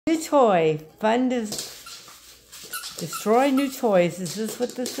New toy. Fun to destroy new toys. Is this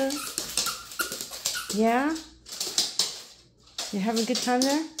what this is? Yeah? You having a good time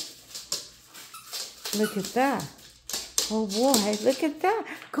there? Look at that. Oh boy, look at that.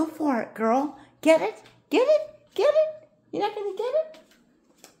 Go for it, girl. Get it? Get it? Get it? You're not going to get it?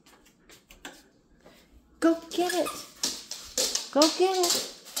 Go get it. Go get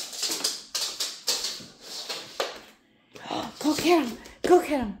it. Go get him. Go get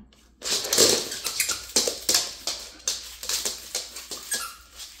him.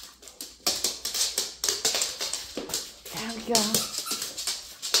 There we go.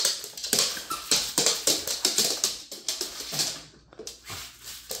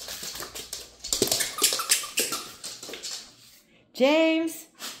 James,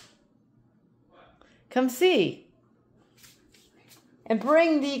 come see. And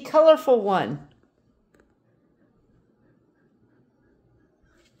bring the colorful one.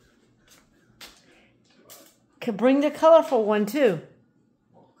 Could bring the colorful one too.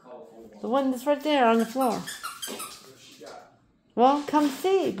 The one that's right there on the floor. Well, come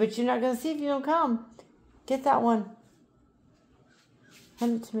see, but you're not going to see if you don't come. Get that one.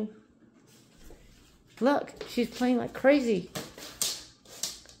 Hand it to me. Look, she's playing like crazy.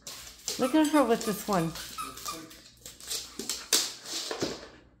 Look at her with this one.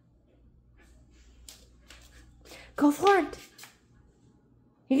 Go for it.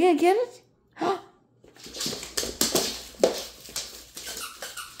 You gonna get it?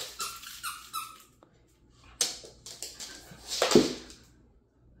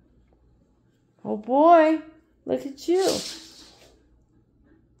 Oh boy, look at you.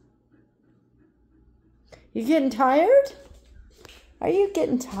 You getting tired? Are you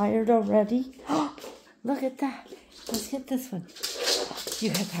getting tired already? Look at that. Let's get this one. You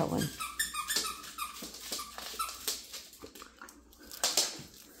got that one.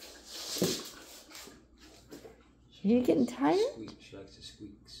 Are you getting tired? She likes the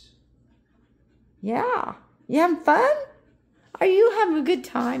squeaks. Yeah. You having fun? Are you having a good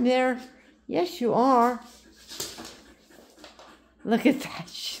time there? Yes, you are. Look at that.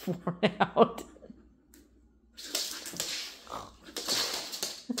 She's worn out.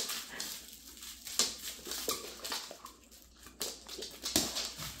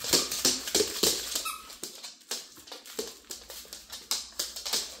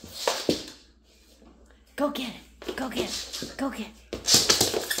 Go get it. Go get it. Go get it.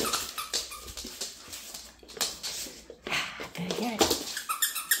 I'm gonna get it.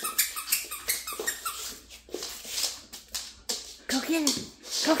 Go get it.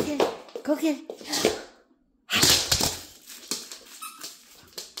 Go get it. Go get it.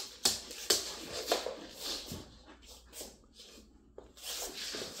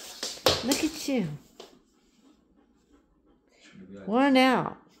 Look at you. Worn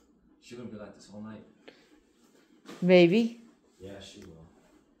out. She's gonna be like this all night. Maybe. Yeah, she will.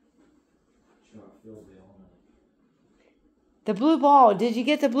 She'll feel the all night. The blue ball. Did you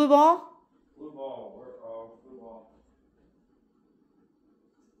get the blue ball? Blue ball. Where? Blue ball.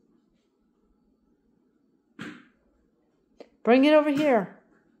 Bring it over here.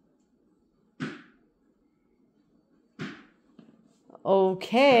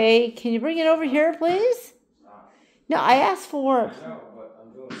 Okay. Can you bring it over here, please? No, I asked for it. I know, but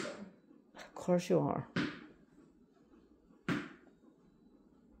I'm doing something. Of course you are.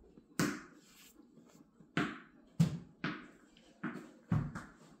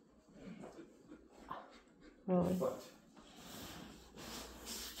 Really? What?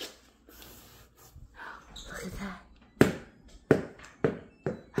 Look at that.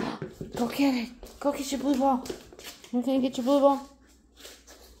 Go get it. Go get your blue ball. You gonna get your blue ball?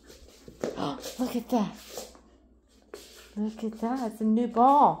 Look at that. Look at that. It's a new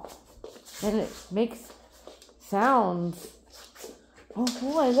ball. And it makes sounds. Oh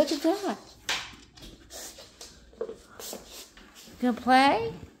boy, look at that. Gonna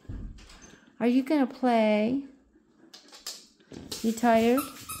play? Are you gonna play? You tired?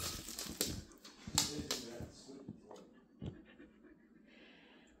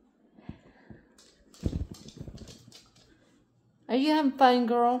 Are you having fun,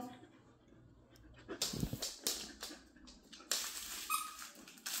 girl?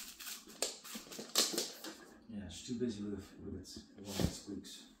 Yeah, she's too busy with its one that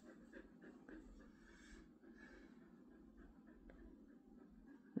squeaks.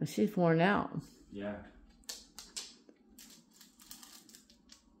 She's worn out. Yeah.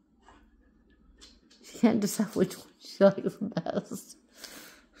 She can't decide which one she likes the best.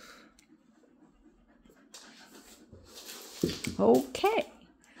 Okay.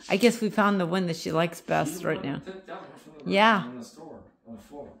 I guess we found the one that she likes best right now. Yeah. In the store.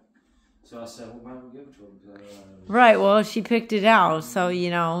 floor. So I said, well, why don't we give it to her? Right, well, she picked it out. So, you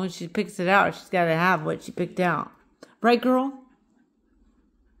know, when she picks it out, she's got to have what she picked out. Right, girl?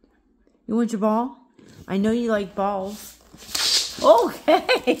 You want your ball? I know you like balls.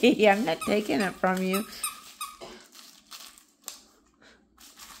 Okay, I'm not taking it from you.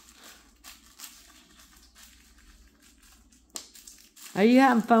 Are you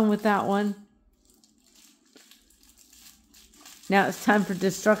having fun with that one? Now it's time for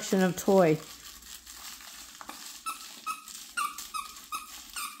destruction of toy.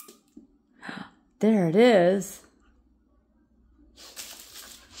 There it is.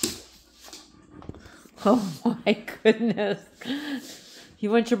 Oh my goodness.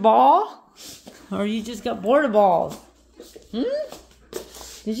 You want your ball? Or you just got bored of balls?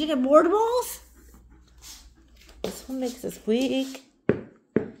 Did you get bored of balls? This one makes us weak.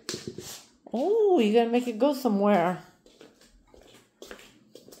 Oh, you gotta make it go somewhere.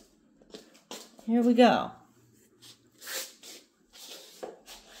 Here we go.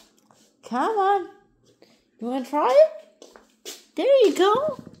 Come on. You want to try it? There you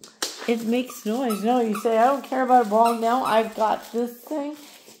go. It makes noise. No, you say, I don't care about a ball. No, I've got this thing.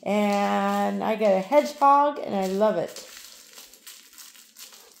 And I got a hedgehog, and I love it.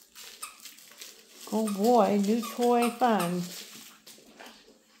 Oh boy, new toy fun.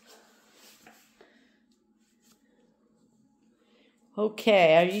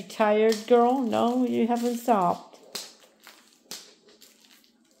 Okay, are you tired, girl? No, you haven't stopped.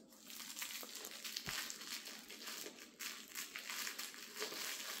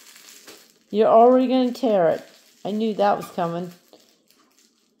 You're already going to tear it. I knew that was coming.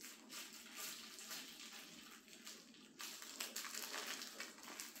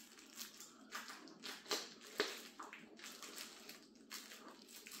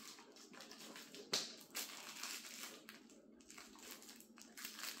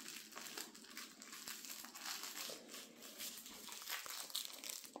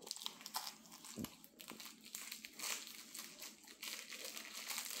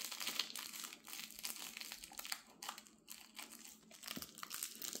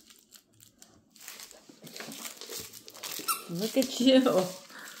 Look at you.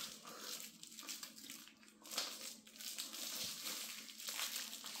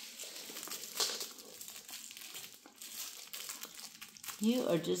 You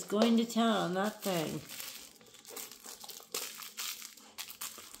are just going to town on that thing.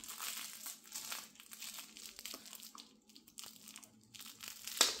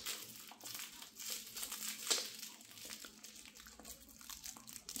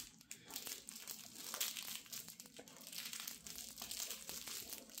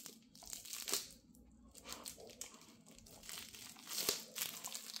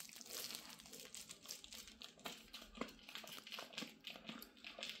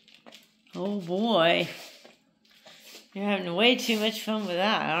 Oh boy. You're having way too much fun with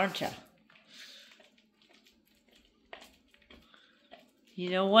that, aren't you? You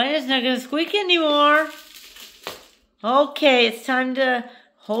know what? It's not going to squeak anymore. Okay, it's time to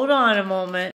hold on a moment.